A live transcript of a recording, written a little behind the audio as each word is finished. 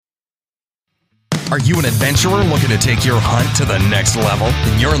Are you an adventurer looking to take your hunt to the next level?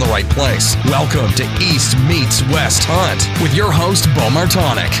 Then you're in the right place. Welcome to East Meets West Hunt with your host, Bo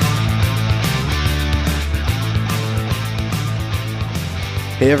Martonic.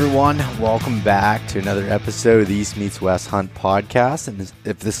 Hey everyone, welcome back to another episode of the East Meets West Hunt podcast. And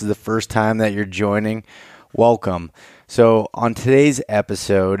if this is the first time that you're joining, welcome. So on today's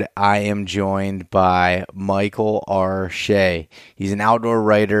episode, I am joined by Michael R. Shea. He's an outdoor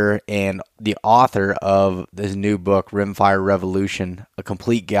writer and the author of this new book, Rimfire Revolution, a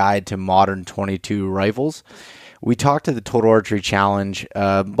complete guide to modern .22 rifles. We talked to the Total Archery Challenge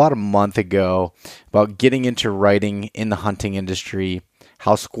about a month ago about getting into writing in the hunting industry,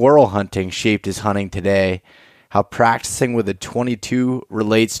 how squirrel hunting shaped his hunting today, how practicing with a .22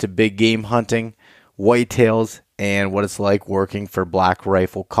 relates to big game hunting, whitetails, and what it's like working for Black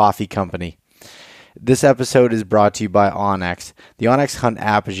Rifle Coffee Company. This episode is brought to you by onX. The onX Hunt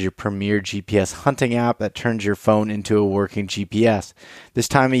app is your premier GPS hunting app that turns your phone into a working GPS. This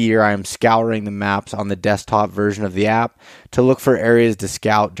time of year, I am scouring the maps on the desktop version of the app to look for areas to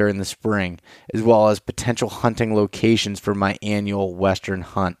scout during the spring, as well as potential hunting locations for my annual Western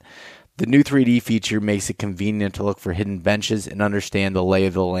hunt. The new 3D feature makes it convenient to look for hidden benches and understand the lay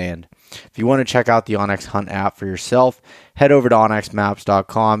of the land. If you want to check out the onX Hunt app for yourself, head over to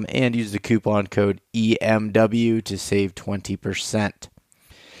onxmaps.com and use the coupon code EMW to save 20%.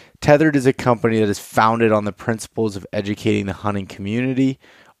 Tethered is a company that is founded on the principles of educating the hunting community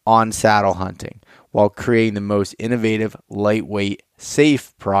on saddle hunting, while creating the most innovative, lightweight,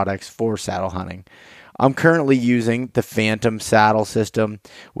 safe products for saddle hunting. I'm currently using the Phantom saddle system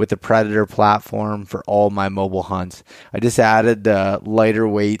with the Predator platform for all my mobile hunts. I just added the lighter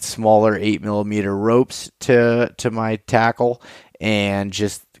weight, smaller 8mm ropes to my tackle and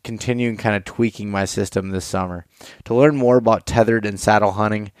just continuing kind of tweaking my system this summer. To learn more about tethered and saddle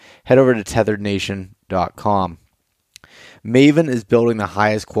hunting, head over to tetherednation.com. Maven is building the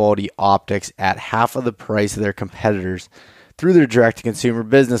highest quality optics at half of the price of their competitors through their direct-to-consumer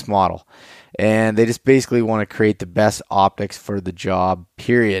business model. And they just basically want to create the best optics for the job,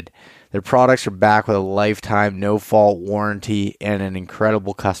 period. Their products are backed with a lifetime no-fault warranty and an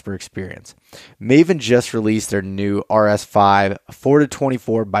incredible customer experience. Maven just released their new RS5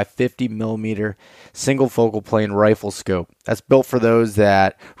 4-24 by 50mm single focal plane rifle scope. That's built for those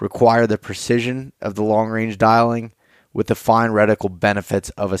that require the precision of the long-range dialing with the fine reticle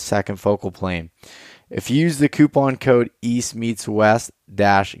benefits of a second focal plane. If you use the coupon code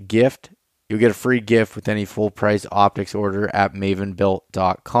EastMeetsWest-GIFT, you'll get a free gift with any full-price optics order at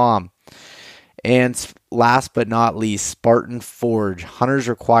mavenbuilt.com. And last but not least, Spartan Forge. Hunters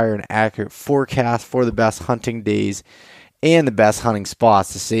require an accurate forecast for the best hunting days and the best hunting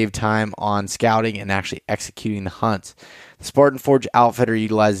spots to save time on scouting and actually executing the hunts. The Spartan Forge outfitter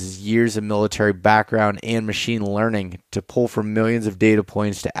utilizes years of military background and machine learning to pull from millions of data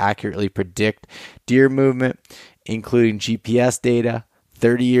points to accurately predict deer movement, including GPS data,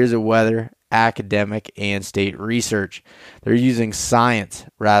 30 years of weather, academic, and state research. They're using science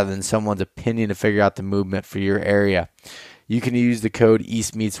rather than someone's opinion to figure out the movement for your area. You can use the code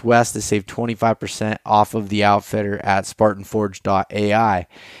EastMeetsWest to save 25% off of the outfitter at SpartanForge.ai.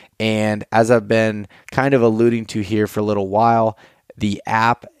 And as I've been kind of alluding to here for a little while, the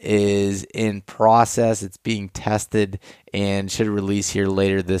app is in process. It's being tested and should release here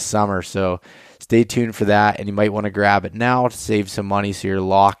later this summer. So stay tuned for that, and you might want to grab it now to save some money so you're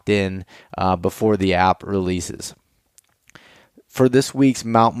locked in before the app releases. For this week's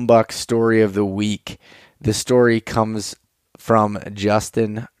Mountain Buck Story of the Week, the story comes from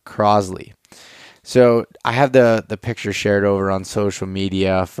Justin Crosley. So I have the picture shared over on social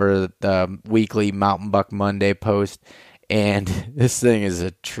media for the weekly Mountain Buck Monday post, and this thing is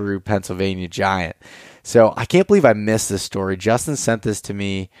a true Pennsylvania giant. So I can't believe I missed this story. Justin sent this to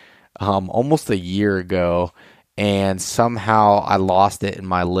me almost a year ago, and somehow I lost it in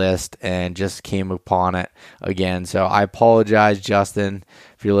my list and just came upon it again. So I apologize, Justin,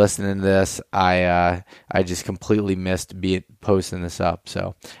 if you're listening to this. I just completely missed posting this up.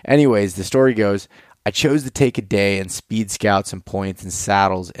 So anyways, the story goes, I chose to take a day and speed scout some points and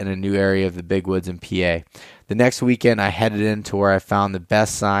saddles in a new area of the Big Woods in PA. The next weekend I headed in to where I found the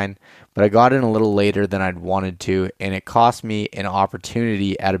best sign, but I got in a little later than I'd wanted to, and it cost me an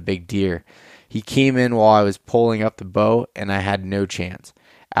opportunity at a big deer. He came in while I was pulling up the bow, and I had no chance.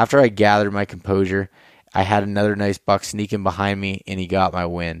 After I gathered my composure, I had another nice buck sneaking behind me, and he got my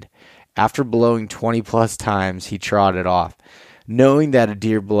wind. After blowing 20 plus times, he trotted off. Knowing that a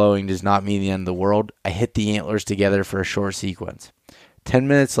deer blowing does not mean the end of the world, I hit the antlers together for a short sequence. 10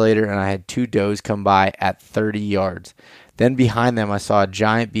 minutes later, and I had 2 does come by at 30 yards. Then behind them, I saw a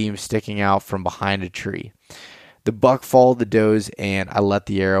giant beam sticking out from behind a tree. The buck followed the does, and I let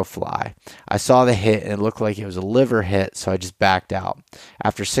the arrow fly. I saw the hit, and it looked like it was a liver hit, so I just backed out.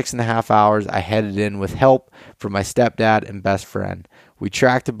 After 6.5 hours, I headed in with help from my stepdad and best friend. We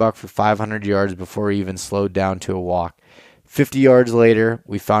tracked the buck for 500 yards before he even slowed down to a walk. 50 yards later,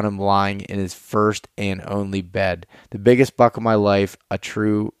 we found him lying in his first and only bed. The biggest buck of my life, a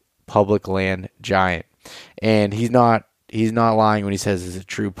true public land giant. And he's not lying when he says it's a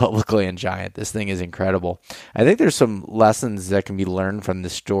true public land giant. This thing is incredible. I think there's some lessons that can be learned from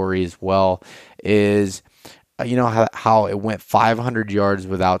this story as well. Is how it went 500 yards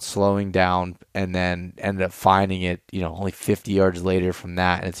without slowing down, and then ended up finding it only 50 yards later from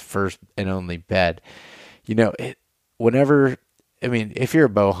that in its first and only bed. If you're a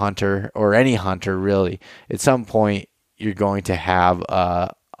bow hunter or any hunter really, at some point you're going to have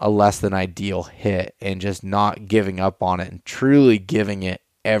a less than ideal hit, and just not giving up on it and truly giving it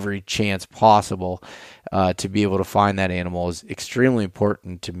every chance possible to be able to find that animal is extremely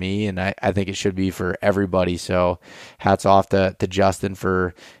important to me, and I think it should be for everybody. So hats off to Justin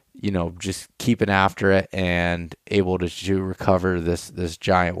for just keeping after it and able to recover this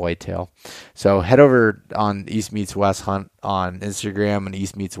giant whitetail. So head over on East Meets West Hunt on Instagram and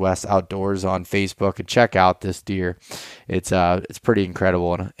East Meets West Outdoors on Facebook and check out this deer. It's pretty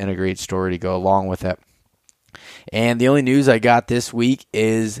incredible and a great story to go along with it. And the only news I got this week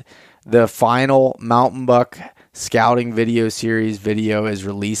is the final mountain buck scouting video series video is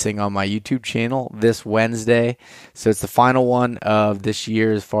releasing on my YouTube channel this Wednesday. So it's the final one of this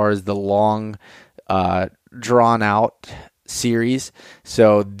year as far as the long drawn out series.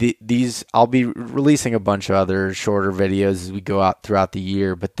 So these I'll be releasing a bunch of other shorter videos as we go out throughout the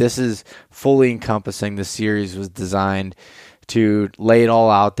year, but this is fully encompassing. The series was designed to lay it all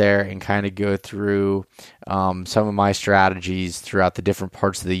out there and kind of go through some of my strategies throughout the different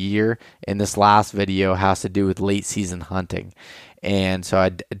parts of the year. And this last video has to do with late season hunting. And so I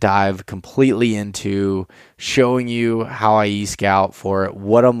dive completely into showing you how I e-scout for it,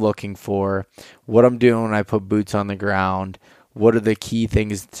 what I'm looking for, what I'm doing when I put boots on the ground, what are the key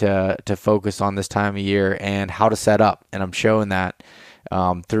things to focus on this time of year, and how to set up. And I'm showing that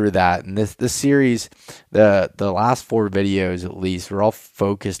through that. And this series, the last 4 videos at least, were all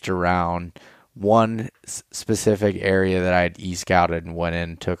focused around one specific area that I'd e-scouted and went in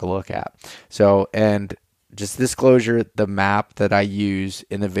and took a look at. So, and just disclosure, the map that I use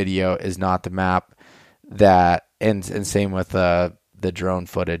in the video is not the map that, and same with the drone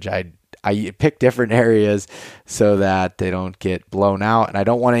footage. I pick different areas so that they don't get blown out, and I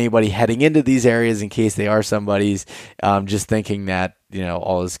don't want anybody heading into these areas in case they are somebody's just thinking that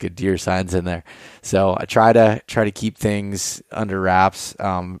all this good deer signs in there. So I try to keep things under wraps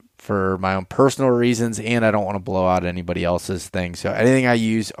for my own personal reasons, and I don't want to blow out anybody else's thing. So anything I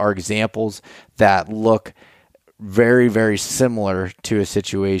use are examples that look very, very similar to a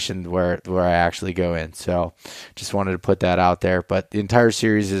situation where I actually go in. So just wanted to put that out there. But the entire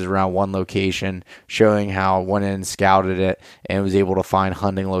series is around one location, showing how I went in and scouted it and was able to find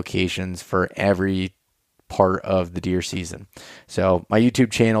hunting locations for every part of the deer season. So my YouTube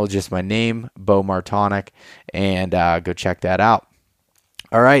channel is just my name, Bo Martonic, and go check that out.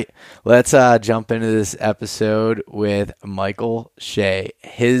 All right, let's jump into this episode with Michael Shea.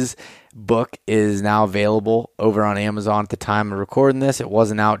 His book is now available over on Amazon at the time of recording this. It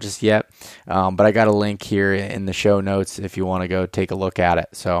wasn't out just yet, but I got a link here in the show notes if you want to go take a look at it.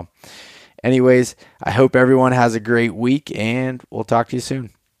 So anyways, I hope everyone has a great week, and we'll talk to you soon.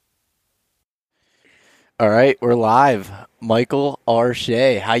 All right, we're live. Michael R.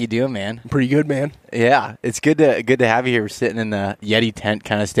 Shea, how you doing, man? Pretty good, man. Yeah, it's good to have you here. We're sitting in the Yeti tent,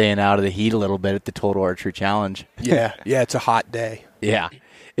 kind of staying out of the heat a little bit at the Total Archery Challenge. Yeah, it's a hot day. Yeah,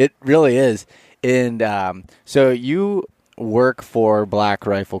 it really is. And so you work for Black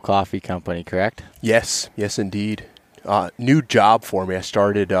Rifle Coffee Company, correct? Yes, indeed. New job for me. I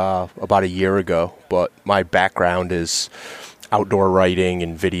started about a year ago, but my background is outdoor writing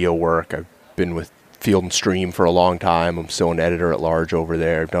and video work. I've been with Field and Stream for a long time. I'm still an editor at large over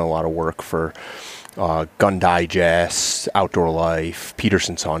there. I've done a lot of work for Gun Digest, Outdoor Life,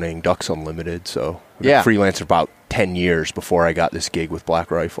 Peterson's Hunting, Ducks Unlimited. So I've been freelance for about 10 years before I got this gig with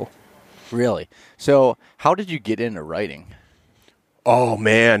Black Rifle. Really? So how did you get into writing? Oh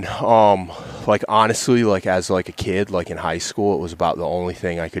man, honestly, as a kid, in high school, it was about the only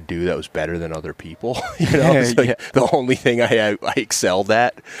thing I could do that was better than other people. It's the only thing I excelled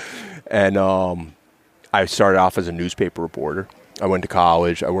at. And I started off as a newspaper reporter. I went to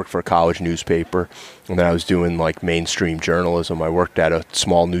college. I worked for a college newspaper, and then I was doing like mainstream journalism. I worked at a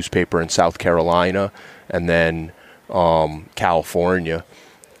small newspaper in South Carolina, and then California.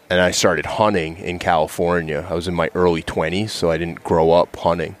 And I started hunting in California. I was in my early 20s, so I didn't grow up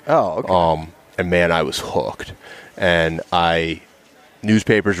hunting. Oh, okay. And man, I was hooked. And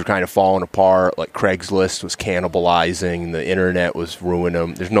newspapers were kind of falling apart. Like Craigslist was cannibalizing. The internet was ruining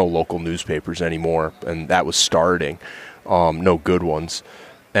them. There's no local newspapers anymore, and that was starting. No good ones.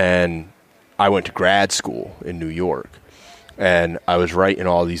 And I went to grad school in New York, and I was writing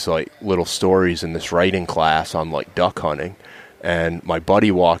all these like little stories in this writing class on like duck hunting. And my buddy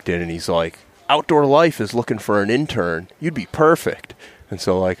walked in, and he's like, Outdoor Life is looking for an intern. You'd be perfect. And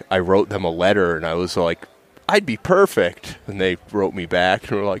so, like, I wrote them a letter, and I was like, I'd be perfect. And they wrote me back,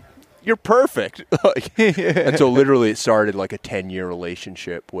 and were like, you're perfect. And so, literally, it started like a 10-year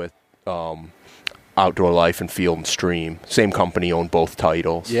relationship with Outdoor Life and Field and Stream. Same company owned both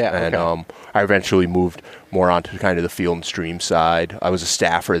titles. Yeah. And I eventually moved more onto kind of the Field and Stream side. I was a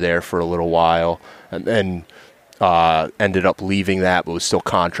staffer there for a little while, and then ended up leaving that, but was still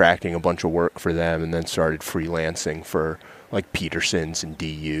contracting a bunch of work for them, and then started freelancing for like Peterson's and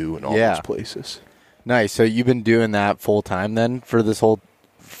DU and all those places. Nice. So you've been doing that full time then for this whole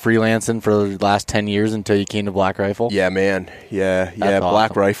freelancing for the last 10 years until you came to Black Rifle? Yeah, man. Yeah. That's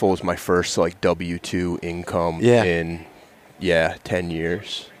Black awesome. Rifle was my first like W-2 income in 10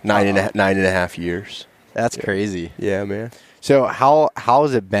 years. Nine and a half years. That's crazy. Yeah, man. So how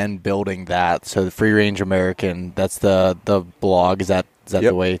has it been building that? So the Free Range American, that's the blog. Is that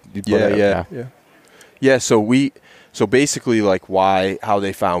the way you put it? Yeah. So basically, like how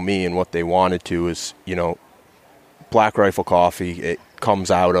they found me and what they wanted to is, Black Rifle Coffee. It comes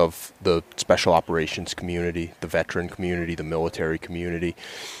out of the special operations community, the veteran community, the military community.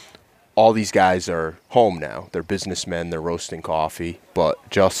 All these guys are home now. They're businessmen. They're roasting coffee, but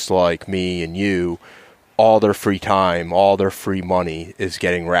just like me and you, all their free time, all their free money is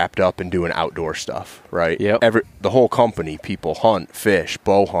getting wrapped up in doing outdoor stuff, right? Yep. The whole company, people hunt, fish,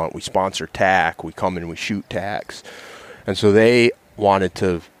 bow hunt. We sponsor TAC. We come in and we shoot TACs. And so they wanted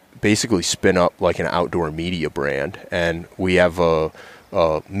to basically spin up like an outdoor media brand. And we have a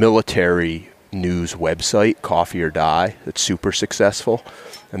military news website, Coffee or Die, that's super successful.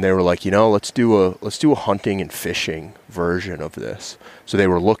 And they were like, let's do a hunting and fishing version of this. So they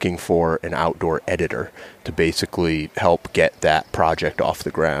were looking for an outdoor editor to basically help get that project off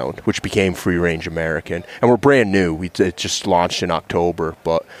the ground, which became Free Range American. And we're brand new. It just launched in October,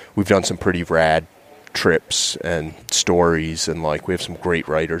 but we've done some pretty rad trips and stories, and like we have some great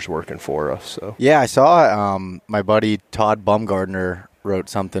writers working for us. So Yeah, I saw my buddy Todd Bumgardner wrote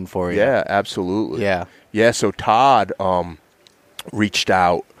something for you. yeah, absolutely. Yeah. So Todd reached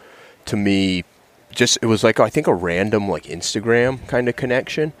out to me. It was like, I think, a random like Instagram kind of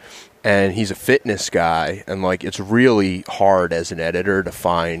connection, and he's a fitness guy, and like it's really hard as an editor to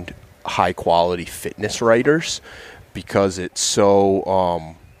find high quality fitness writers because it's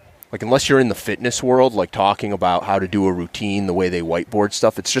so like, unless you're in the fitness world, like talking about how to do a routine, the way they whiteboard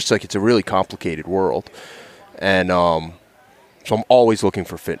stuff, it's just like it's a really complicated world. And so I'm always looking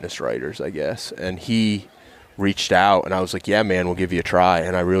for fitness writers, I guess. And he reached out, and I was like, yeah, man, we'll give you a try.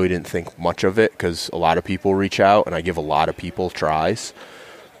 And I really didn't think much of it because a lot of people reach out, and I give a lot of people tries.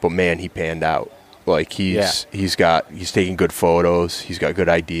 But man, he panned out. Like he's taking good photos. He's got good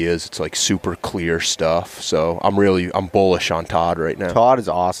ideas. It's like super clear stuff. So I'm bullish on Todd right now. Todd is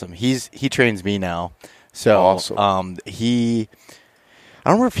awesome. He trains me now. So awesome. I don't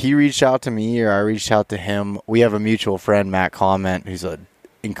remember if he reached out to me or I reached out to him. We have a mutual friend, Matt Comment, who's an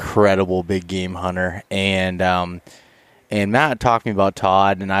incredible big game hunter, and Matt talked to me about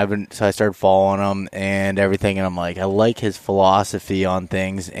Todd, and so I started following him and everything, and I'm like, I like his philosophy on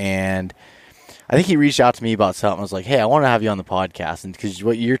things, and I think he reached out to me about something. I was like, hey, I want to have you on the podcast, and because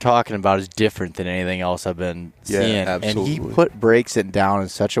what you're talking about is different than anything else I've been seeing. Absolutely. And he breaks it down in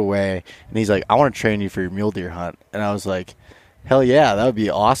such a way, and he's like, I want to train you for your mule deer hunt. And I was like, hell yeah, that would be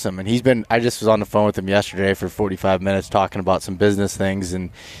awesome. And I just was on the phone with him yesterday for 45 minutes talking about some business things, and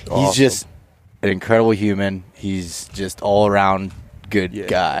he's just an incredible human. He's just all around good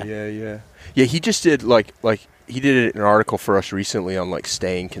guy. Yeah, he just did like he did an article for us recently on like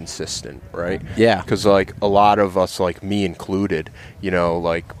staying consistent, right? Yeah. Because like a lot of us, like me included,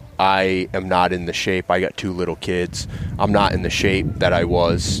 like I am not in the shape. I got 2 little kids. I'm not in the shape that I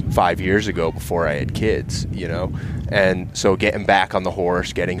was 5 years ago before I had kids, And so getting back on the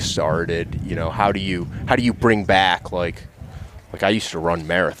horse, getting started, how do you bring back like Like, I used to run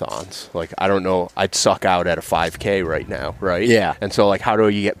marathons. Like, I don't know, I'd suck out at a 5K right now, right? Yeah. And so, like, how do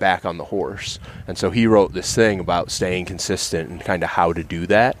you get back on the horse? And so he wrote this thing about staying consistent and kind of how to do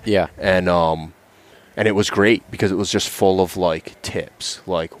that. Yeah. And it was great because it was just full of, like, tips.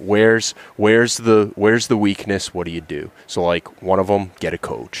 Like, where's the weakness? What do you do? So, like, one of them, get a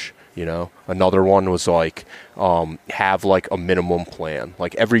coach. You know, another one was like, have like a minimum plan.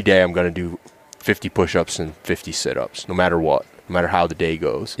 Like, every day I'm going to do 50 push-ups and 50 sit-ups, no matter what, no matter how the day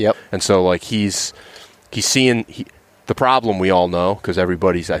goes. Yep. And so, like, he's seeing the problem we all know, because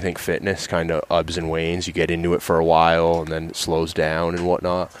everybody's, I think, fitness kind of ebbs and wanes. You get into it for a while and then it slows down and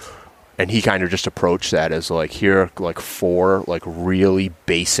whatnot. And he kind of just approached that as like, here are like 4 like really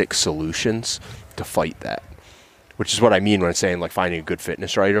basic solutions to fight that. Which is what I mean when I'm saying, like, finding a good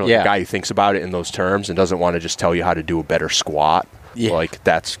fitness writer, like a guy who thinks about it in those terms and doesn't want to just tell you how to do a better squat. Yeah. Like,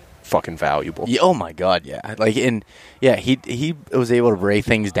 that's fucking valuable. Yeah, oh my God, yeah. Like, he was able to break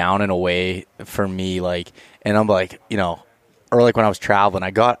things down in a way for me, like, and I'm like, you know, or like when I was traveling,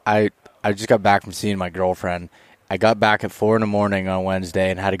 I just got back from seeing my girlfriend. I got back at 4 a.m. on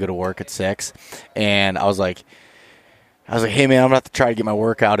Wednesday and had to go to work at 6, and I was like, hey, man, I'm going to have to try to get my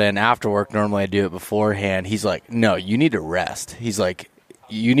workout in after work. Normally I do it beforehand. He's like, no, you need to rest. He's like,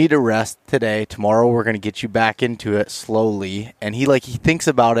 you need to rest today. Tomorrow we're going to get you back into it slowly. And he thinks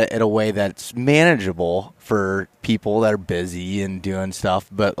about it in a way that's manageable for people that are busy and doing stuff.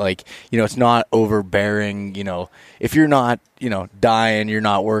 But, like, you know, it's not overbearing. You know, if you're not, you know, dying, you're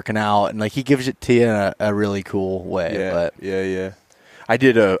not working out. And, like, he gives it to you in a really cool way. Yeah. I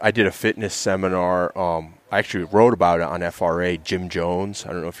did a fitness seminar. I actually wrote about it on FRA. Jim Jones.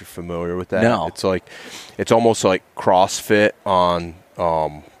 I don't know if you're familiar with that. No. It's almost like CrossFit on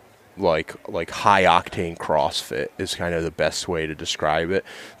like high octane CrossFit is kind of the best way to describe it.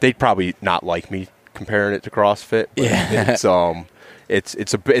 They'd probably not like me comparing it to CrossFit. But Yeah.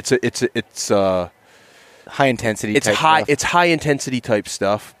 it's high intensity. It's type high. stuff. It's high intensity type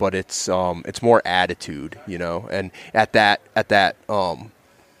stuff, but it's more attitude, you know. And at that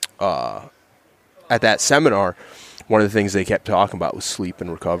seminar, one of the things they kept talking about was sleep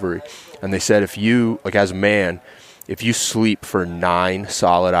and recovery. And they said, if you, like, as a man, if you sleep for 9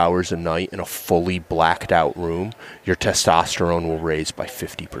 solid hours a night in a fully blacked out room, your testosterone will raise by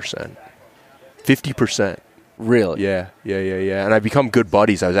 50%. 50%. Really? Yeah. And I've become good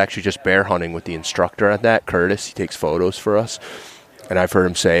buddies. I was actually just bear hunting with the instructor at that, Curtis. He takes photos for us. And I've heard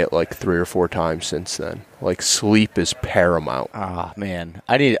him say it like 3 or 4 times since then. Like, sleep is paramount. Ah, man.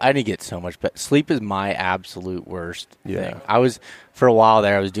 I need to get so much better. Sleep is my absolute worst thing. For a while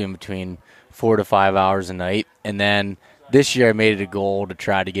there, I was doing between 4 to 5 hours a night. And then this year I made it a goal to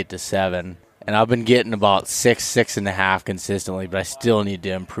try to get to 7. And I've been getting about 6.5 consistently, but I still need to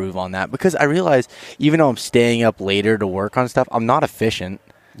improve on that. Because I realize, even though I'm staying up later to work on stuff, I'm not efficient.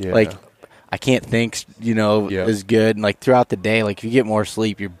 Yeah. Like, I can't think, as good. And, like, throughout the day, like, if you get more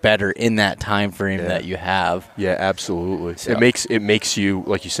sleep, you're better in that time frame that you have. Yeah, absolutely. So. It makes you,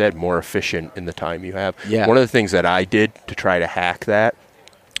 like you said, more efficient in the time you have. Yeah. One of the things that I did to try to hack that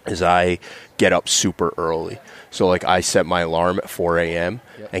is I get up super early. So, like, I set my alarm at 4 a.m.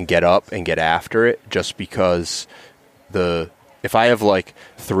 and get up and get after it, just because if I have, like,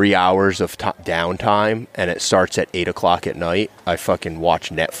 3 hours of downtime and it starts at 8 o'clock at night, I fucking watch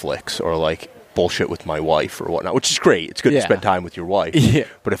Netflix or, like, bullshit with my wife or whatnot, which is great. It's good to spend time with your wife. Yeah.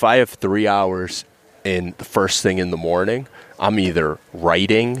 But if I have 3 hours in the first thing in the morning, I'm either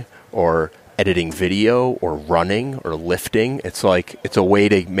writing or editing video or running or lifting. It's like, it's a way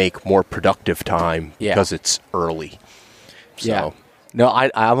to make more productive time because it's early. So. Yeah. No,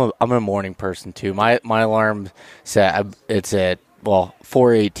 I'm a morning person too. My alarm set, it's at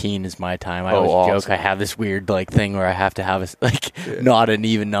 4:18 is my time. I always joke I have this weird, like, thing where I have to have not an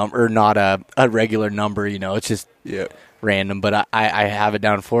even number or not a regular number. You know, it's just random. But I have it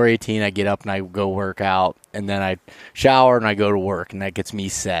down 4:18. I get up and I go work out, and then I shower and I go to work, and that gets me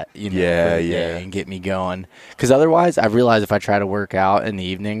set. For the day and get me going. Because otherwise, I realize if I try to work out in the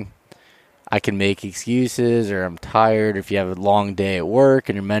evening, I can make excuses, or I'm tired. If you have a long day at work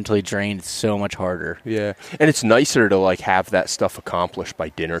and you're mentally drained, it's so much harder. Yeah. And it's nicer to, like, have that stuff accomplished by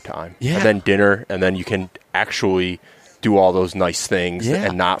dinner time. Yeah. And then dinner, and then you can actually do all those nice things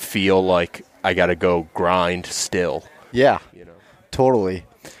and not feel like I got to go grind still. Yeah. Totally.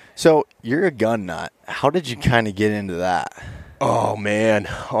 So you're a gun nut. How did you kind of get into that? Oh, man.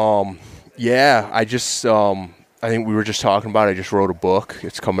 I think we were just talking about it. I just wrote a book.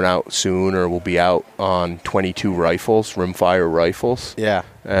 It's coming out soon, or will be out, on 22 rifles, rimfire rifles. Yeah.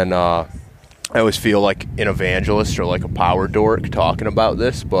 And I always feel like an evangelist or like a power dork talking about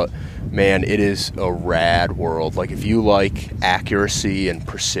this, but man, it is a rad world. Like if you like accuracy and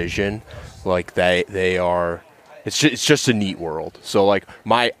precision, like they are, it's just a neat world. So like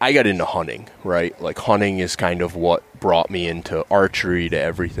I got into hunting, right? Like hunting is kind of what brought me into archery, to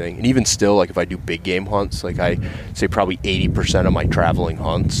everything. And even still, like if I do big game hunts, like I say probably 80% of my traveling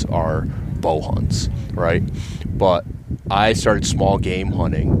hunts are bow hunts, right? But I started small game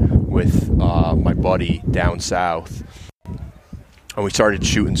hunting with my buddy down south, and we started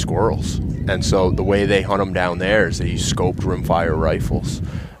shooting squirrels. And so the way they hunt them down there is they use scoped rimfire rifles,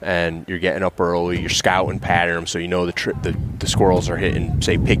 and you're getting up early, you're scouting pattern them, so you know the squirrels are hitting,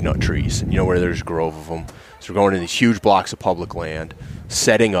 say, pig nut trees, and you know where there's a grove of them. So we're going in these huge blocks of public land,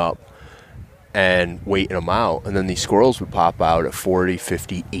 setting up and waiting them out, and then these squirrels would pop out at 40,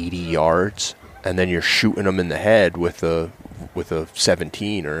 50, 80 yards, and then you're shooting them in the head with a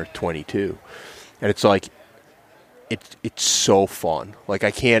 17 or 22, and it's like it's so fun. Like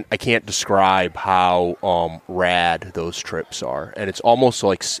I can't describe how rad those trips are, and it's almost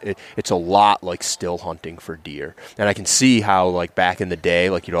like it's a lot like still hunting for deer. And I can see how like back in the day,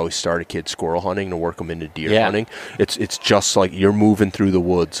 like you'd always start a kid squirrel hunting to work them into deer hunting. It's just like you're moving through the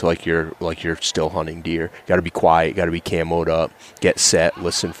woods like you're still hunting deer. Got to be quiet, got to be camoed up, get set,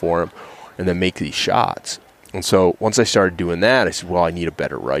 listen for them, and then make these shots. And so once I started doing that, I said, well, I need a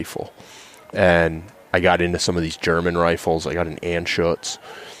better rifle. And I got into some of these German rifles. I got an Anschutz.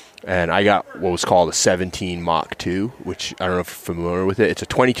 And I got what was called a 17 Mach 2, which I don't know if you're familiar with it. It's a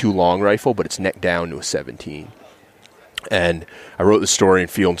 22 long rifle, but it's neck down to a 17. And I wrote the story in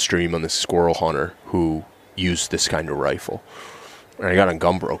Field and Stream on this squirrel hunter who used this kind of rifle. And I got on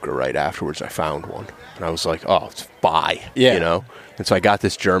Gunbroker right afterwards. I found one. And I was like, oh, it's buy, you know? And so I got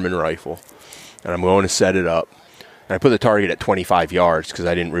this German rifle. And I'm going to set it up. And I put the target at 25 yards because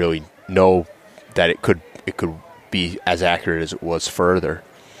I didn't really know that it could be as accurate as it was further.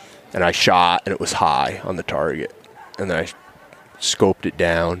 And I shot, and it was high on the target. And then I scoped it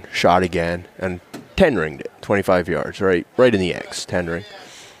down, shot again, and 10-ringed it, 25 yards, right in the X, 10-ring.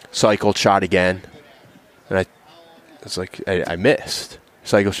 Cycled, shot again, and I missed.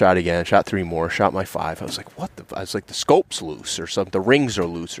 Cycle, shot again, shot 3 more, shot my 5. I was like, what the? I was like, the scope's loose or something. The rings are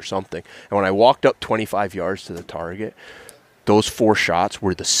loose or something. And when I walked up 25 yards to the target, those 4 shots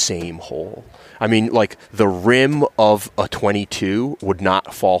were the same hole. I mean, like, the rim of a 22 would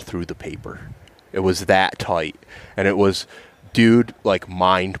not fall through the paper. It was that tight. And it was, dude, like,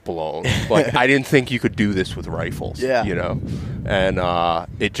 mind blown. Like, I didn't think you could do this with rifles, you know? And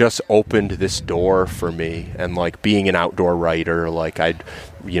it just opened this door for me. And, like, being an outdoor writer, like, I'd,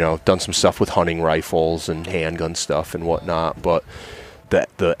 done some stuff with hunting rifles and handgun stuff and whatnot. But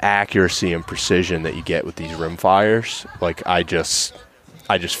the accuracy and precision that you get with these rimfires, like, I just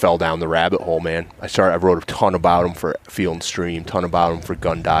fell down the rabbit hole, man. I wrote a ton about them for Field and Stream, ton about them for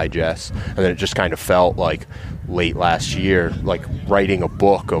Gun Digest, and then it just kind of felt like late last year, like writing a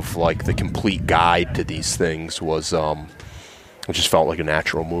book of like the complete guide to these things was, it just felt like a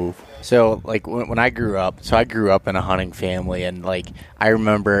natural move. So, like, when I grew up, I grew up in a hunting family, and, like, I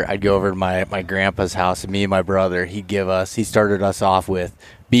remember I'd go over to my grandpa's house, and me and my brother, he started us off with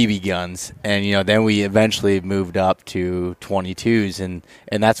BB guns, and, then we eventually moved up to 22s,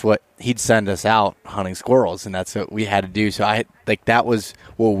 and that's what he'd send us out hunting squirrels, and that's what we had to do. So, that was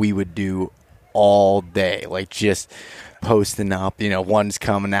what we would do all day, like, just posting up, one's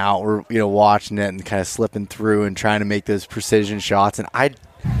coming out, we're, watching it and kind of slipping through and trying to make those precision shots, and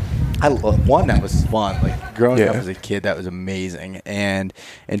I love, one, that was fun. Like, growing up as a kid, that was amazing. And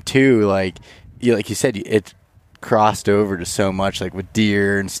two, like you said, it crossed over to so much, like with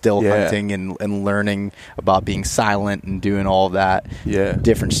deer and still hunting and learning about being silent and doing all of that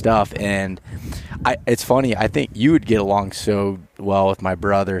different stuff. And it's funny, I think you would get along so well with my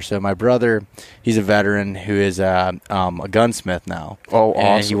brother. So my brother, he's a veteran who is a gunsmith now. Oh, awesome.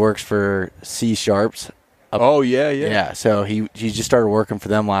 And he works for C Sharps. Yeah. So he just started working for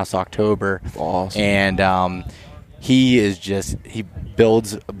them last October. Awesome. And he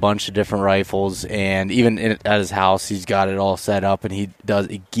builds a bunch of different rifles, and even at his house, he's got it all set up, and he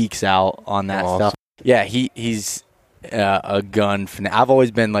geeks out on that stuff. Yeah, he's a gun fan. I've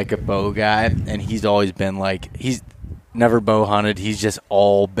always been like a bow guy, and he's always been like, he's never bow hunted. He's just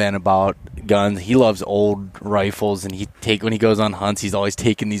all been about guns. He loves old rifles, and when he goes on hunts, he's always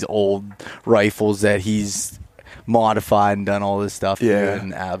taking these old rifles that he's modified and done all this stuff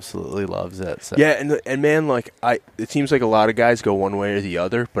and absolutely loves it. So. Yeah, and man, like, it seems like a lot of guys go one way or the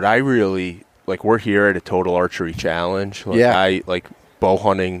other, but I really, like, we're here at a Total Archery Challenge. Like, I like bow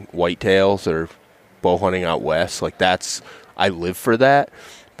hunting whitetails or bow hunting out west. Like, I live for that.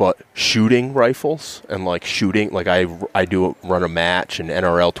 But shooting rifles and like shooting, like I run a match, an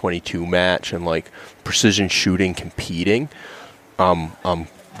NRL 22 match, and like precision shooting competing, I'm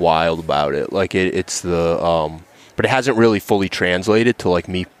wild about it. Like it's the but it hasn't really fully translated to like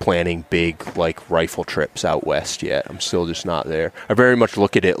me planning big like rifle trips out west yet. I'm still just not there. I very much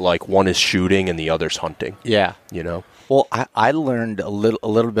look at it like one is shooting and the other's hunting. Yeah, you know. Well, I learned a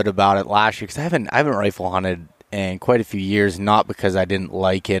little bit about it last year because I haven't rifle hunted in quite a few years. Not because I didn't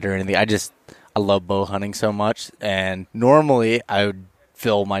like it or anything. I love bow hunting so much, and normally I would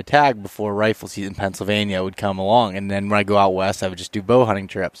fill my tag before rifle season in Pennsylvania would come along, and then when I go out west, I would just do bow hunting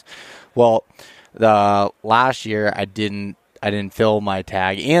trips. Well, the last year I didn't fill my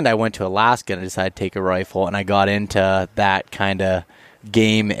tag, and I went to Alaska and I decided to take a rifle, and I got into that kind of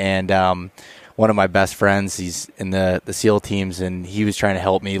game. And one of my best friends, he's in the SEAL teams, and he was trying to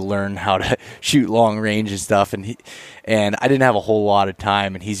help me learn how to shoot long range and stuff. And I didn't have a whole lot of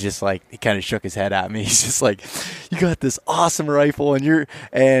time, and he's just like, he kind of shook his head at me. He's just like, "You got this awesome rifle, and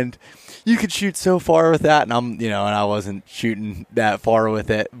you could shoot so far with that." And and I wasn't shooting that far with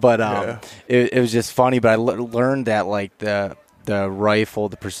it, but it was just funny. But I learned that like the rifle,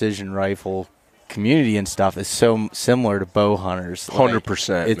 the precision rifle community and stuff is so similar to bow hunters.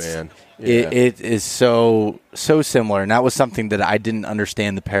 100%, man. Yeah. It is so similar, and that was something that I didn't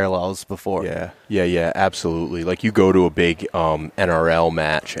understand the parallels before. Yeah, absolutely. Like you go to a big NRL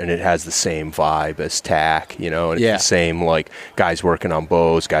match, and it has the same vibe as TAC, and it's the same, like guys working on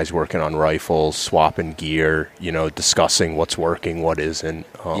bows, guys working on rifles, swapping gear, discussing what's working, what isn't.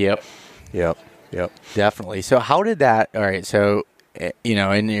 Yep. Definitely. So how did that? All right, so.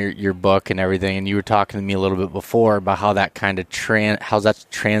 In your book and everything, and you were talking to me a little bit before about how that kind of how's that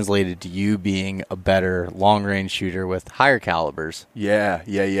translated to you being a better long range shooter with higher calibers.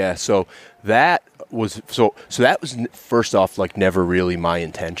 Yeah. So that was first off like never really my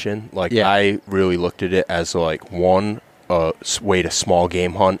intention. Like I really looked at it as like one way to small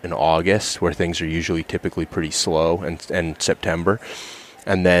game hunt in August, where things are usually typically pretty slow, and September.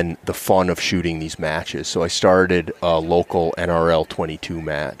 And then the fun of shooting these matches. So I started a local NRL 22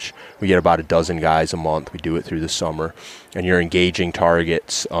 match. We get about a dozen guys a month. We do it through the summer. And you're engaging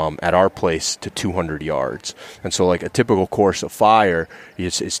targets at our place to 200 yards. And so like a typical course of fire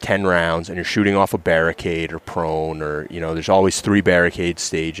is 10 rounds, and you're shooting off a barricade or prone, or, there's always 3 barricade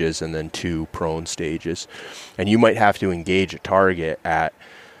stages and then 2 prone stages. And you might have to engage a target at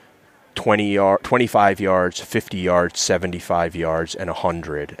 25 yards, 50 yards, 75 yards, and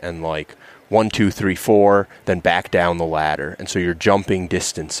 100, and like 1, 2, 3, 4, then back down the ladder. And so you're jumping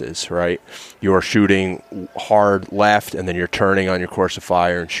distances, right? You're shooting hard left, and then you're turning on your course of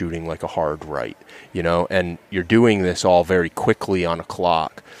fire and shooting like a hard right, and you're doing this all very quickly on a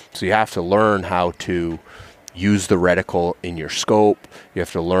clock. So you have to learn how to use the reticle in your scope. You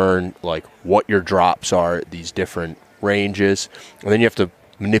have to learn like what your drops are at these different ranges, and then you have to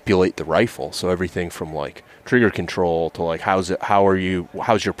manipulate the rifle. So everything from like trigger control to like how's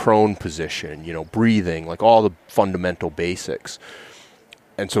your prone position, breathing, like all the fundamental basics.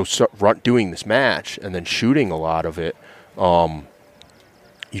 And so doing this match and then shooting a lot of it,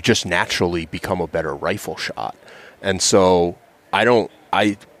 you just naturally become a better rifle shot. And so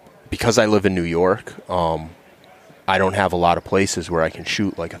because I live in New York, I don't have a lot of places where I can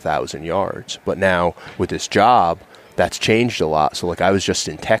shoot like 1,000 yards. But now with this job, that's changed a lot. So like I was just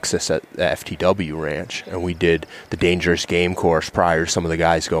in Texas at the FTW ranch, and we did the dangerous game course prior to some of the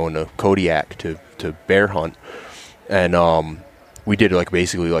guys going to Kodiak to bear hunt. And we did like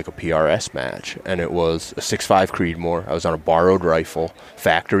basically like a PRS match, and it was a 6.5 Creedmoor. I was on a borrowed rifle,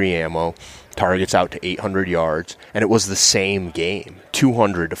 factory ammo, targets out to 800 yards, and it was the same game,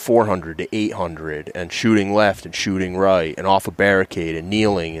 200 to 400 to 800, and shooting left and shooting right, and off a barricade and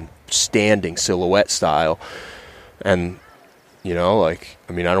kneeling and standing silhouette style. And, I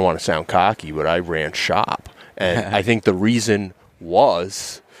don't want to sound cocky, but I ran shop. And I think the reason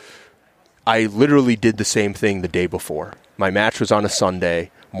was I literally did the same thing the day before. My match was on a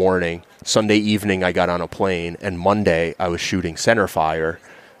Sunday morning. Sunday evening, I got on a plane. And Monday, I was shooting center fire.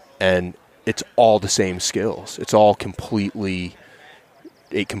 And it's all the same skills. It's all completely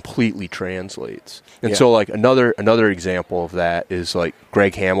translates. And so like another example of that is like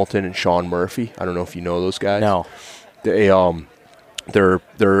Greg Hamilton and Sean Murphy. I don't know if you know those guys. No. They're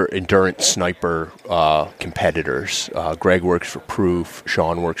endurance sniper competitors. Greg works for Proof.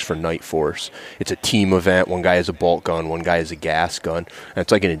 Sean works for Night Force. It's a team event. One guy has a bolt gun. One guy has a gas gun. And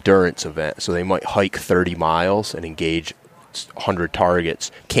it's like an endurance event. So they might hike 30 miles and engage 100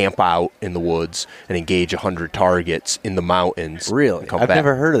 targets, camp out in the woods, and engage 100 targets in the mountains. Really? I've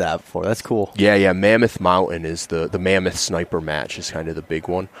never heard of that before. That's cool. Yeah. Mammoth Mountain is the Mammoth Sniper Match is kind of the big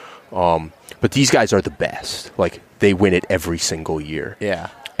one. But these guys are the best. Like, they win it every single year. Yeah.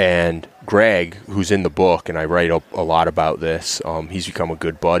 And Greg, who's in the book, and I write a lot about this, he's become a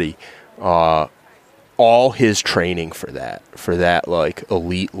good buddy. All his training for that like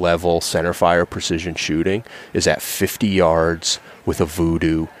elite level centerfire precision shooting is at 50 yards with a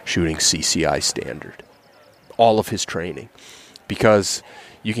Voodoo shooting CCI standard. All of his training, because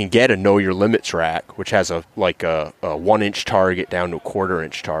you can get a know your limits rack, which has a 1 inch target down to a 1/4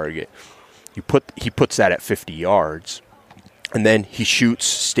 inch target. He puts that at 50 yards. And then he shoots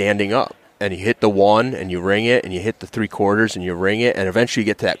standing up, and you hit the 1 and you ring it, and you hit the 3/4 and you ring it, and eventually you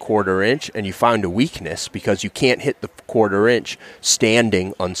get to that 1/4 inch and you find a weakness because you can't hit the 1/4 inch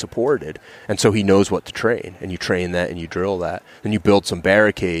standing unsupported. And so he knows what to train, and you train that and you drill that. Then you build some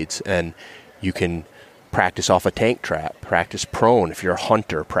barricades, and you can practice off a tank trap, practice prone if you're a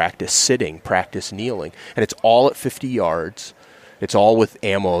hunter, practice sitting, practice kneeling. And it's all at 50 yards. It's all with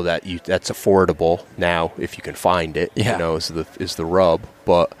ammo that's affordable now if you can find it. Yeah. Is the rub.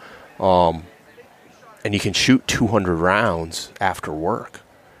 But and you can shoot 200 rounds after work.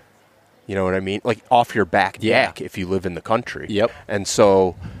 You know what I mean? Like off your back deck if you live in the country. Yep. And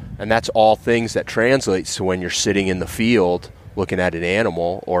that's all things that translates to when you're sitting in the field looking at an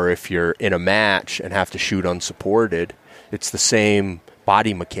animal, or if you're in a match and have to shoot unsupported. It's the same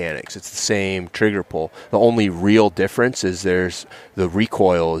body mechanics. It's the same trigger pull. The only real difference is the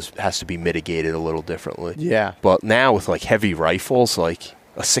recoil has to be mitigated a little differently. Yeah. But now with like heavy rifles, like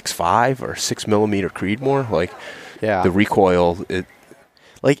a 6.5 or 6mm Creedmoor, like the recoil.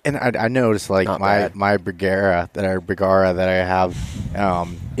 And I noticed like my Bergara that I have,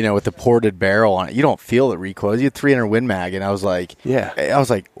 with the ported barrel on it, you don't feel the recoil. You have 300 Win Mag, and I was like, I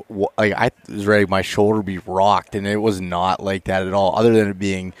was ready my shoulder to be rocked, and it was not like that at all, other than it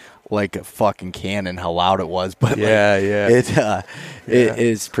being like a fucking cannon, how loud it was. But it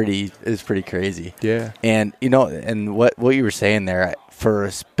is pretty crazy. Yeah. And and what you were saying there, for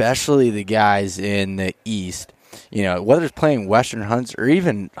especially the guys in the East, whether it's playing Western hunts or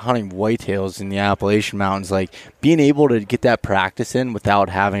even hunting whitetails in the Appalachian Mountains, like being able to get that practice in without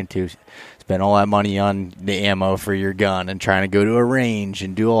having to spend all that money on the ammo for your gun and trying to go to a range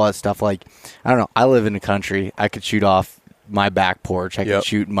and do all that stuff. Like, I don't know, I live in the country. I could shoot off my back porch. I could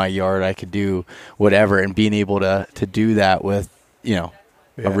shoot in my yard. I could do whatever. And being able to do that with, a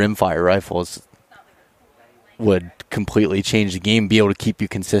rimfire rifle would completely change the game, be able to keep you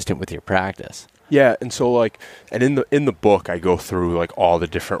consistent with your practice. Yeah, and so in the book I go through like all the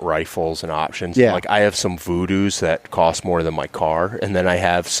different rifles and options. Yeah. Like I have some Voodoos that cost more than my car, and then I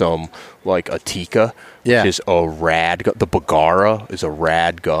have some like a Tikka, which is a rad. The Bergara is a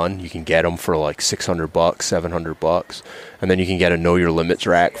rad gun. You can get them for like $600, $700, and then you can get a Know Your Limits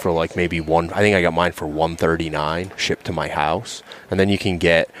rack for like maybe I think I got mine for $139 shipped to my house, and then you can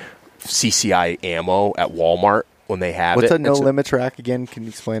get CCI ammo at Walmart when they have What's it. a no limits rack again? Can you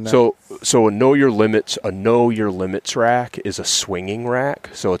explain that? So a know your limits rack is a swinging rack.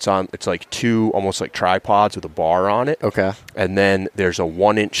 So it's like two almost like tripods with a bar on it. Okay. And then there's a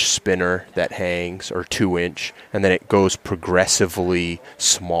 1 inch spinner that hangs, or 2 inch, and then it goes progressively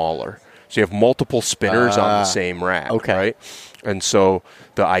smaller. So you have multiple spinners on the same rack. Okay. Right? And so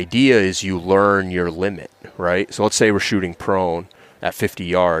the idea is you learn your limit, right? So let's say we're shooting prone at 50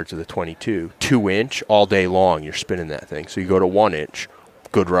 yards with a 22, 2 inch all day long, you're spinning that thing. So you go to 1 inch,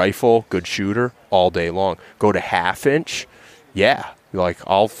 good rifle, good shooter, all day long. Go to 1/2 inch, like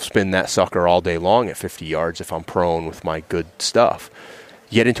I'll spin that sucker all day long at 50 yards if I'm prone with my good stuff.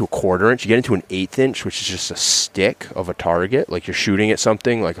 You get into a 1/4 inch, you get into an 1/8 inch, which is just a stick of a target. Like you're shooting at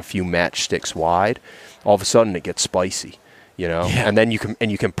something like a few matchsticks wide. All of a sudden it gets spicy, and then you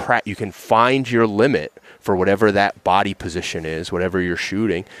can find your limit for whatever that body position is, whatever you're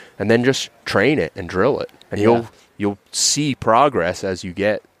shooting, and then just train it and drill it. And you'll see progress as you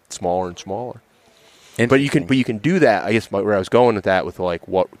get smaller and smaller. But you can do that, I guess where I was going with that, with like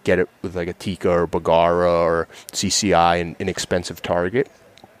get it with like a Tikka or Bergara or CCI, an inexpensive target.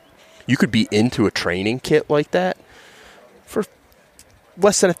 You could be into a training kit like that for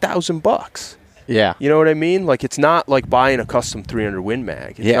less than $1,000. Yeah. You know what I mean? Like, it's not like buying a custom 300 Win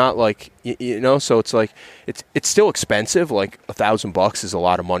Mag. It's not like, so it's like, it's still expensive. Like $1,000 is a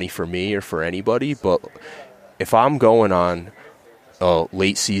lot of money for me or for anybody. But if I'm going on a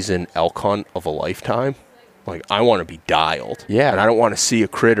late season elk hunt of a lifetime, like I want to be dialed. Yeah. And I don't want to see a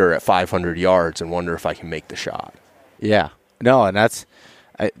critter at 500 yards and wonder if I can make the shot. Yeah. No, and that's,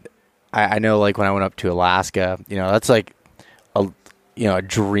 I know like when I went up to Alaska, that's like, a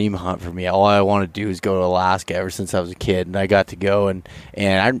dream hunt for me. All I want to do is go to Alaska ever since I was a kid, and I got to go, and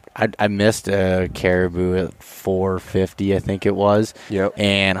I missed a caribou at 450, I think it was. Yep.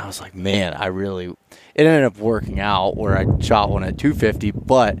 And I was like, man, it ended up working out where I shot one at 250,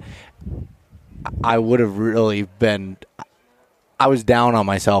 but I would have really been. I was down on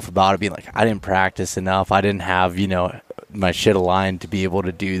myself about it, being like, I didn't practice enough. I didn't have, my shit aligned to be able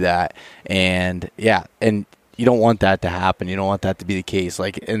to do that. And yeah, and you don't want that to happen. You don't want that to be the case.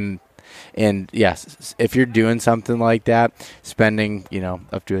 Like, and yes, if you're doing something like that, spending,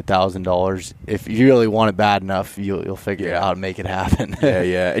 up to $1,000, if you really want it bad enough, you'll figure it out and make it happen.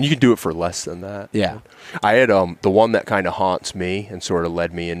 Yeah. And you can do it for less than that. Yeah. I had, the one that kind of haunts me and sort of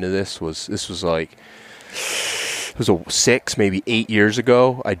led me into this was like, it was 6, maybe 8 years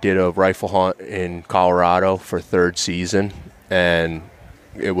ago. I did a rifle hunt in Colorado for third season, and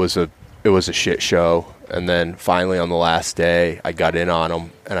it was a shit show. And then finally on the last day, I got in on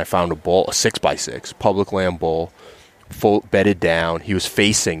him, and I found a bull, a 6x6 public land bull, full bedded down. He was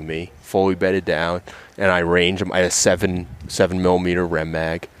facing me, fully bedded down, and I ranged him. I had a 7 millimeter Rem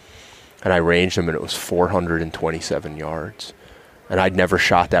mag, and I ranged him, and it was 427 yards. And I'd never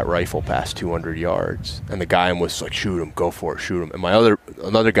shot that rifle past 200 yards. And the guy was like, shoot him, go for it, shoot him. And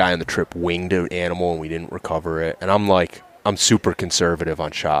another guy on the trip winged an animal, and we didn't recover it. And I'm like, I'm super conservative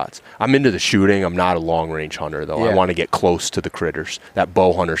on shots. I'm into the shooting. I'm not a long-range hunter, though. Yeah. I want to get close to the critters. That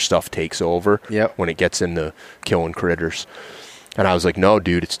bow hunter stuff takes over when it gets into killing critters. And I was like, no,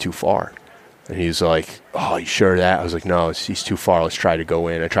 dude, it's too far. And he's like, oh, you sure of that? I was like, no, he's too far. Let's try to go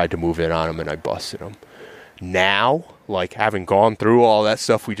in. I tried to move in on him, and I busted him. Now, like, having gone through all that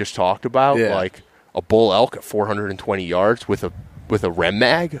stuff we just talked about, like a bull elk at 420 yards with a Rem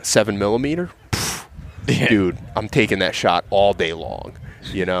mag, 7 millimeter, dude, I'm taking that shot all day long.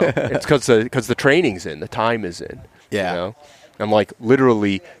 It's because the training's in, the time is in. Yeah. I'm like,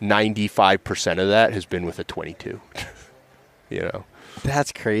 literally 95% of that has been with a 22.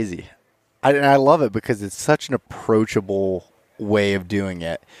 That's crazy. I love it because it's such an approachable way of doing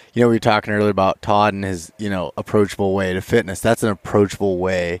it. We were talking earlier about Todd and his, approachable way to fitness. That's an approachable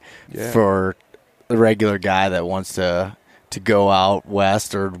way for the regular guy that wants to go out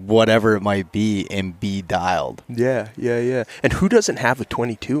west or whatever it might be and be dialed. Yeah. And who doesn't have a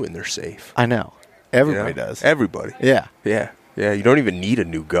 22 in their safe? I know. Everybody does. Everybody. Yeah. You don't even need a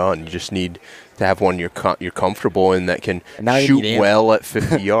new gun. You just need to have one you're comfortable in that can shoot well at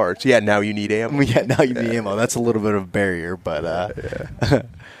 50 yards. Yeah, now you need ammo. Yeah, now you need ammo. That's a little bit of a barrier, but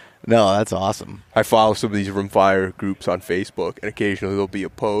no, that's awesome. I follow some of these rimfire groups on Facebook, and occasionally there'll be a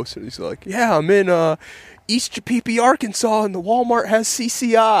post, and he's like, yeah, I'm in East Chapipi, Arkansas, and the Walmart has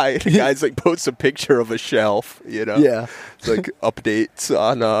CCI. And the guy's like posts a picture of a shelf, Yeah. It's like updates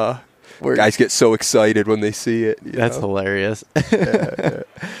on... Guys get so excited when they see it. That's hilarious.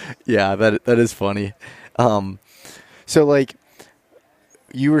 Yeah, that is funny. So, like,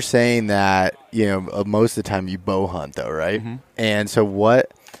 you were saying that, most of the time you bow hunt, though, right? Mm-hmm. And so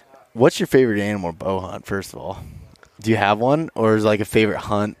what's your favorite animal to bow hunt, first of all? Do you have one? Or is, like, a favorite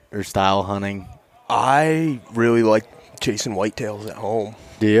hunt or style hunting? I really like chasing whitetails at home.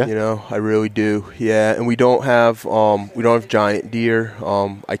 Do you? I really do. Yeah, and we don't have giant deer.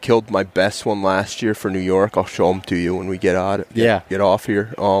 I killed my best one last year for New York. I'll show them to you when we get out. Get off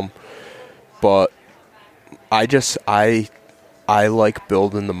here. But I like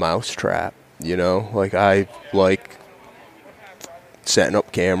building the mousetrap. Like I like setting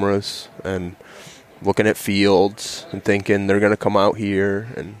up cameras and looking at fields and thinking they're gonna come out here,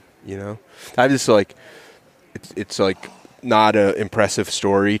 and I just like it's like. Not an impressive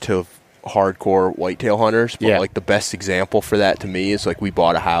story to hardcore whitetail hunters, but like the best example for that to me is like we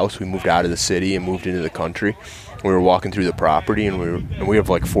bought a house, we moved out of the city and moved into the country. We were walking through the property, and we have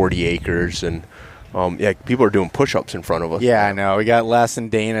like 40 acres, and people are doing push-ups in front of us. Yeah, I know. We got Les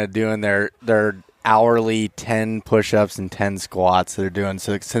and Dana doing their hourly 10 push-ups and 10 squats they're doing,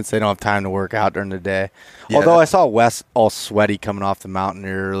 so since they don't have time to work out during the day. Yeah. Although I saw Wes all sweaty coming off the mountain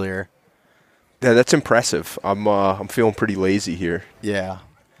earlier. Yeah, that's impressive. I'm feeling pretty lazy here. Yeah,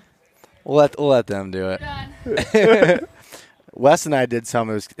 we'll let them do it. Wes and I did some.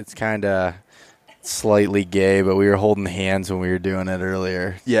 It's kind of slightly gay, but we were holding hands when we were doing it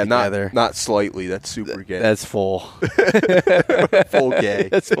earlier. Yeah, together. not slightly. That's super gay. That's full. Full gay.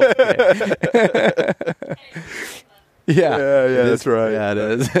 That's full gay. Yeah, that's right. Yeah, it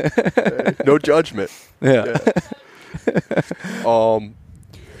is. No judgment. Yeah.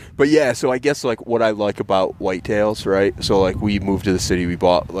 But yeah, so I guess like what I like about whitetails, right? So like we moved to the city, we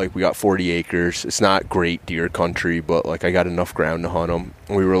got 40 acres. It's not great deer country, but like I got enough ground to hunt them.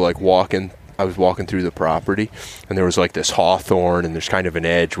 And we were like walking I was walking through the property, and there was like this hawthorn, and there's kind of an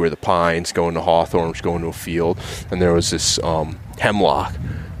edge where the pines go into hawthorn, which go into a field, and there was this hemlock,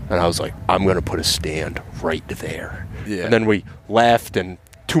 and I was like, I'm going to put a stand right there. Yeah. And then we left, and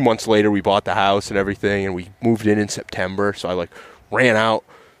 2 months later we bought the house and everything, and we moved in September, so I like ran out,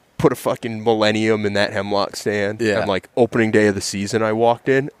 put a fucking millennium in that hemlock stand. Yeah. And like opening day of the season I walked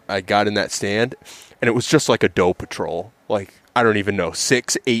in, I got in that stand, and it was just like a doe patrol. Like, I don't even know,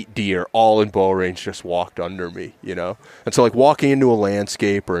 6-8 deer all in bow range just walked under me, you know? And so like walking into a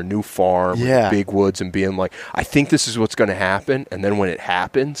landscape or a new farm, Yeah. or big woods, and being like, I think this is what's going to happen. And then when it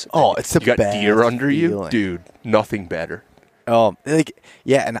happens, it's you the got best deer under you, feeling. dude, nothing better. Oh, like,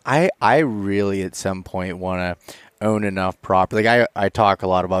 yeah, and I really at some point want to own enough property. Like, I talk a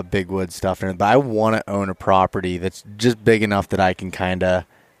lot about big wood stuff, but I want to own a property that's just big enough that I can kind of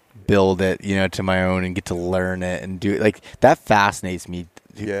build it, you know, to my own and get to learn it and do it. Like, that fascinates me.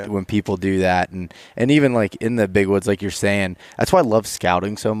 Yeah. When people do that, and even like in the big woods, like you're saying, that's why I love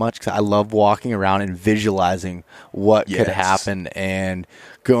scouting so much, because I love walking around and visualizing what could happen and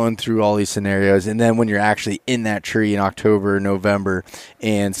going through all these scenarios. And then when you're actually in that tree in October, November,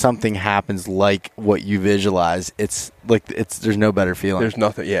 and something happens like what you visualize, it's like there's no better feeling. There's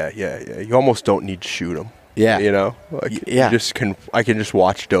nothing. Yeah. You almost don't need to shoot them. Yeah. You know, like Yeah. I can just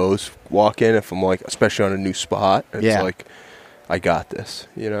watch does walk in if I'm like, especially on a new spot. It's Yeah. like, I got this,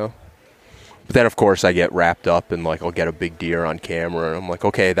 you know. But then of course I get wrapped up and like I'll get a big deer on camera and I'm like,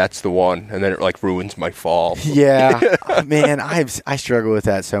 okay, that's the one, and then it like ruins my fall. Yeah, man, I struggle with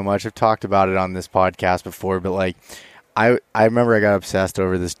that so much. I've talked about it on this podcast before, but like, I remember I got obsessed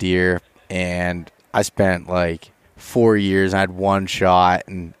over this deer, and I spent like 4 years. And I had one shot,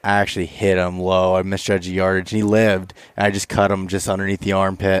 and I actually hit him low. I misjudged the yardage, and he lived. And I just cut him just underneath the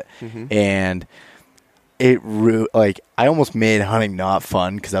armpit, and I almost made hunting not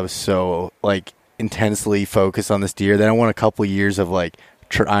fun because I was so like intensely focused on this deer. Then I went a couple of years of like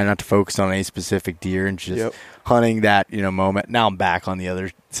trying not to focus on any specific deer and just hunting that, you know, moment. Now I'm back on the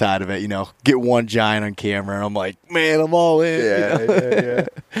other side of it, you know, get one giant on camera and I'm like, man, I'm all in. Yeah.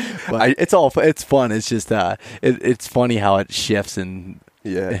 But it's fun. It's just it's funny how it shifts and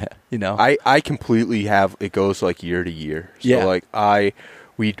you know. I completely have, it goes like year to year. So like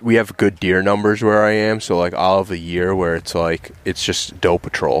we have good deer numbers where I am, so like I'll have a year where it's like it's just doe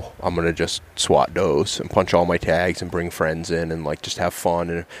patrol. I'm gonna just swat does and punch all my tags and bring friends in and like just have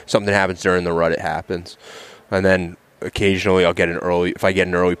fun, and if something happens during the rut, it happens. And then occasionally I'll get if I get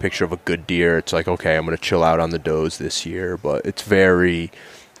an early picture of a good deer, it's like, okay, I'm gonna chill out on the does this year. But it's very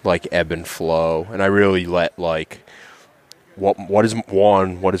like ebb and flow, and I really let like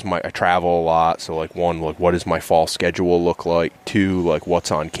I travel a lot, so like one, like what does my fall schedule look like? 2, like what's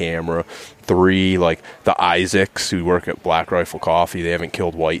on camera? 3, like the Isaacs who work at Black Rifle Coffee, they haven't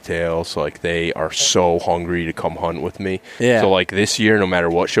killed whitetails, like they are so hungry to come hunt with me. So like this year, no matter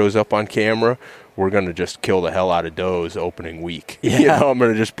what shows up on camera, we're gonna just kill the hell out of does opening week. You know, I'm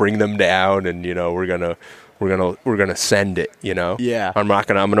gonna just bring them down, and you know, we're gonna send it, you know? Yeah. I'm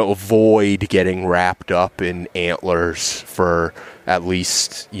gonna avoid getting wrapped up in antlers for at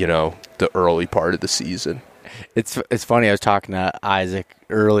least, you know, the early part of the season. It's funny, I was talking to Isaac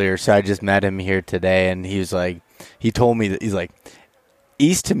earlier, so I just met him here today, and he was like, he told me that he's like,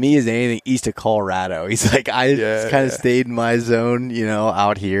 east to me is anything east of Colorado. He's like, I just kind of stayed in my zone, you know,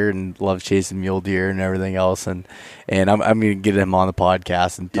 out here, and love chasing mule deer and everything else. And I'm going to get him on the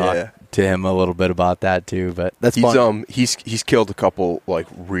podcast and talk to him a little bit about that too. But that's fun. He's killed a couple like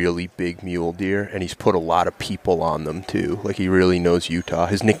really big mule deer, and he's put a lot of people on them too. Like he really knows Utah.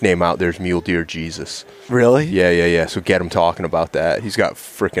 His nickname out there is Mule Deer Jesus. Really? Yeah. So get him talking about that. He's got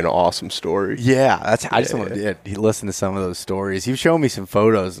freaking awesome stories. Yeah, I just want to listen to some of those stories. He showed me some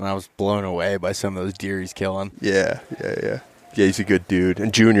photos, and I was blown away by some of those deer he's killing. Yeah, he's a good dude.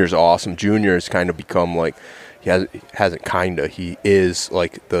 And Junior's awesome. Junior's kind of become like, he is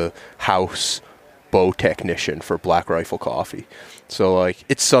like the house bow technician for Black Rifle Coffee. So like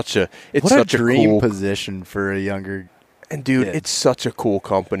it's such a dream cool position for a younger. And dude, kid. It's such a cool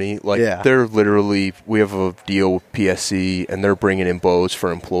company. Like they're literally, we have a deal with PSC, and they're bringing in bows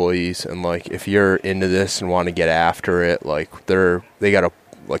for employees. And like if you're into this and want to get after it, like they got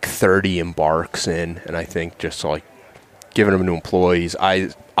like 30 embarks in, and I think just like giving them to employees.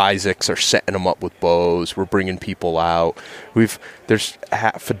 Isaacs are setting them up with bows. We're bringing people out. There's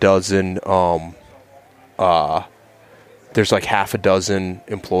half a dozen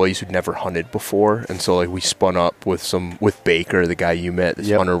employees who'd never hunted before, and so like we spun up with Baker, the guy you met,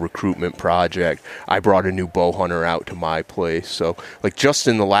 this hunter recruitment project. I brought a new bow hunter out to my place. So like just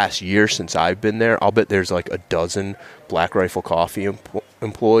in the last year since I've been there, I'll bet there's like a dozen Black Rifle Coffee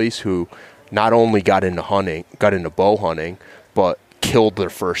employees who not only got into bow hunting, but killed their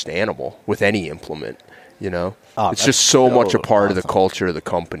first animal with any implement. It's just so much a part of the culture of the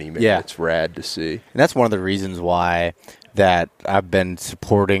company, man. Yeah. It's rad to see. And that's one of the reasons why that I've been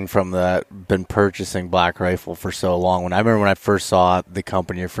been purchasing Black Rifle for so long. When I first saw the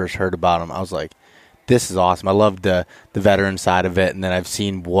company or first heard about them, I was like, this is awesome. I love the veteran side of it, and then I've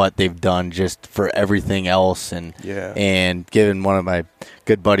seen what they've done just for everything else, and given one of my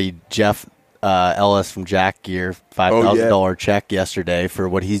good buddy Jeff Ellis from Jack Gear $5,000 check yesterday for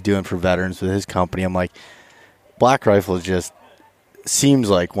what he's doing for veterans with his company. I'm like, Black Rifle just seems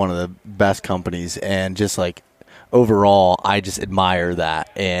like one of the best companies, and just like overall, I just admire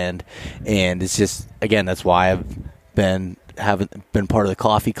that, and it's just, again, that's why I've haven't been part of the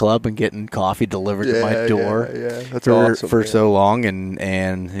coffee club and getting coffee delivered to my door That's awesome, for so long,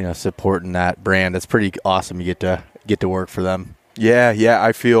 and supporting that brand. It's pretty awesome. You get to work for them. Yeah,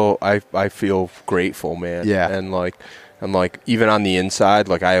 I feel grateful, man. Yeah. And like even on the inside,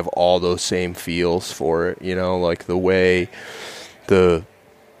 like I have all those same feels for it, like the way the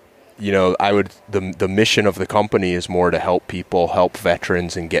mission of the company is more to help people, help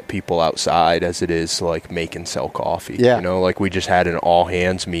veterans, and get people outside as it is like make and sell coffee. Yeah. Like we just had an all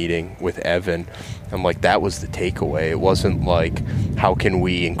hands meeting with Evan, and like that was the takeaway. It wasn't like how can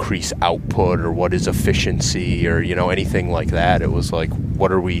we increase output or what is efficiency or anything like that. It was like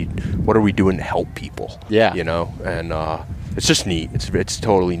what are we doing to help people? Yeah. And it's just neat. It's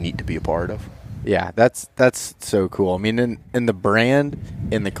totally neat to be a part of. Yeah, that's so cool. I mean, in the brand,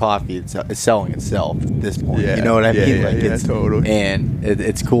 in the coffee, it's selling itself at this point. Yeah, you know what I mean? It's totally. And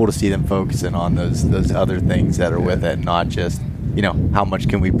it's cool to see them focusing on those other things that are with it, not just how much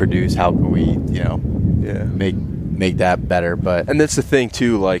can we produce, how can we make that better. But and that's the thing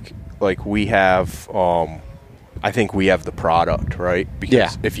too. Like we have. I think we have the product, right?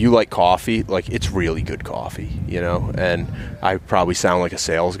 Because if you like coffee, like it's really good coffee, and I probably sound like a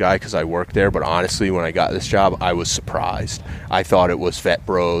sales guy because I work there, but honestly, when I got this job, I was surprised. I thought it was Vet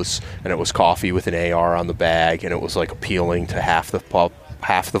Bros, and it was coffee with an AR on the bag, and it was like appealing to half the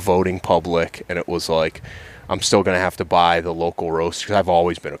voting public, and it was like, I'm still going to have to buy the local roast because I've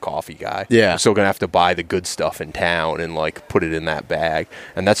always been a coffee guy. Yeah. I'm still going to have to buy the good stuff in town and like put it in that bag.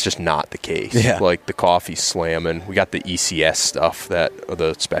 And that's just not the case. Yeah. Like the coffee's slamming. We got the ECS stuff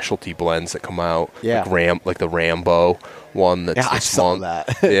the specialty blends that come out. Yeah. Like the Rambo one that's I saw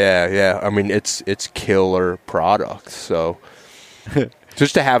that. yeah. I mean, it's killer product. So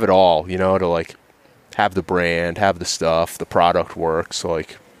just to have it all, to like have the brand, have the stuff, the product works.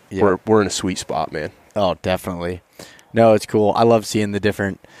 Like we're in a sweet spot, man. Oh, definitely. No, it's cool. I love seeing the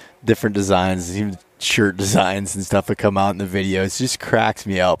different designs, even shirt designs and stuff that come out in the videos. It just cracks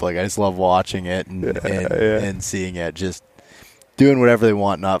me up. Like I just love watching it and seeing it. Just doing whatever they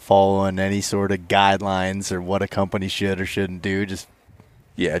want, not following any sort of guidelines or what a company should or shouldn't do. Just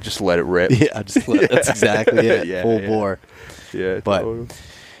let it rip. Yeah, that's exactly it. Full bore. Yeah, but. Totally.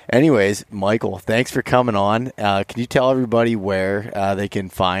 Anyways, Michael, thanks for coming on. Can you tell everybody where they can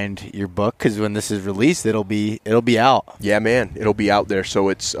find your book? Because when this is released, it'll be out. Yeah, man, it'll be out there. So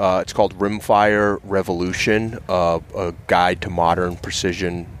it's called Rimfire Revolution, a guide to modern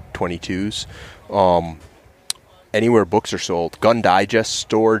precision 22s. Anywhere books are sold.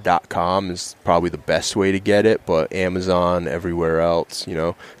 GunDigestStore.com is probably the best way to get it, but Amazon, everywhere else.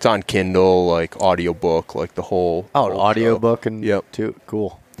 It's on Kindle, like audiobook, like the whole. Oh, an audiobook and too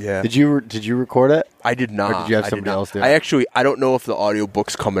cool. Yeah. Did you record it? I did not. Or did you have somebody else do it? I don't know if the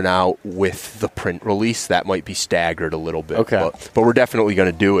audiobook's coming out with the print release. That might be staggered a little bit. Okay. But we're definitely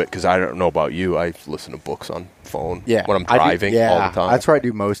going to do it because I don't know about you. I listen to books on phone when I'm driving all the time. That's where I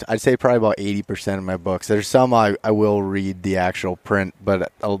do most. I'd say probably about 80% of my books. There's some I will read the actual print,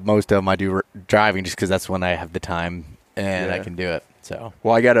 but most of them I do driving just because that's when I have the time and I can do it. So.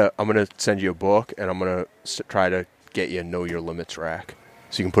 Well, I'm going to send you a book, and I'm going to try to get you a Know Your Limits rack.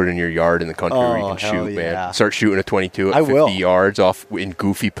 So you can put it in your yard in the country where you can shoot, man. Start shooting a 22 at 50 yards off in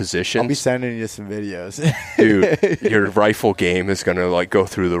goofy positions. I'll be sending you some videos. Dude, your rifle game is going to like go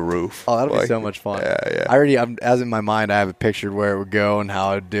through the roof. Oh, that'll be so much fun. Yeah. As in my mind, I have a picture where it would go and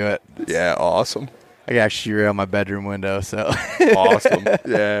how I'd do it. Yeah, awesome. I can actually shoot it out my bedroom window. So awesome.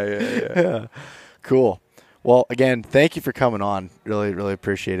 Yeah. Cool. Well, again, thank you for coming on. Really, really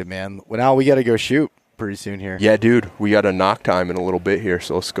appreciate it, man. Well, now we got to go shoot pretty soon here. Yeah, dude. We got a knock time in a little bit here,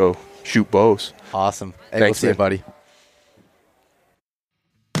 so let's go shoot bows. Awesome. Hey, Thanks, we'll see you, buddy.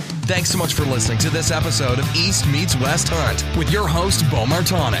 Thanks so much for listening to this episode of East Meets West Hunt with your host, Bo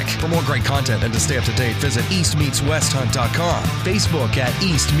Martonic. For more great content and to stay up to date, visit eastmeetswesthunt.com, Facebook at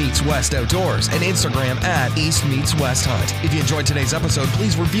East Meets West Outdoors, and Instagram at East Meets West Hunt. If you enjoyed today's episode,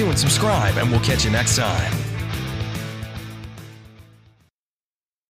 please review and subscribe, and we'll catch you next time.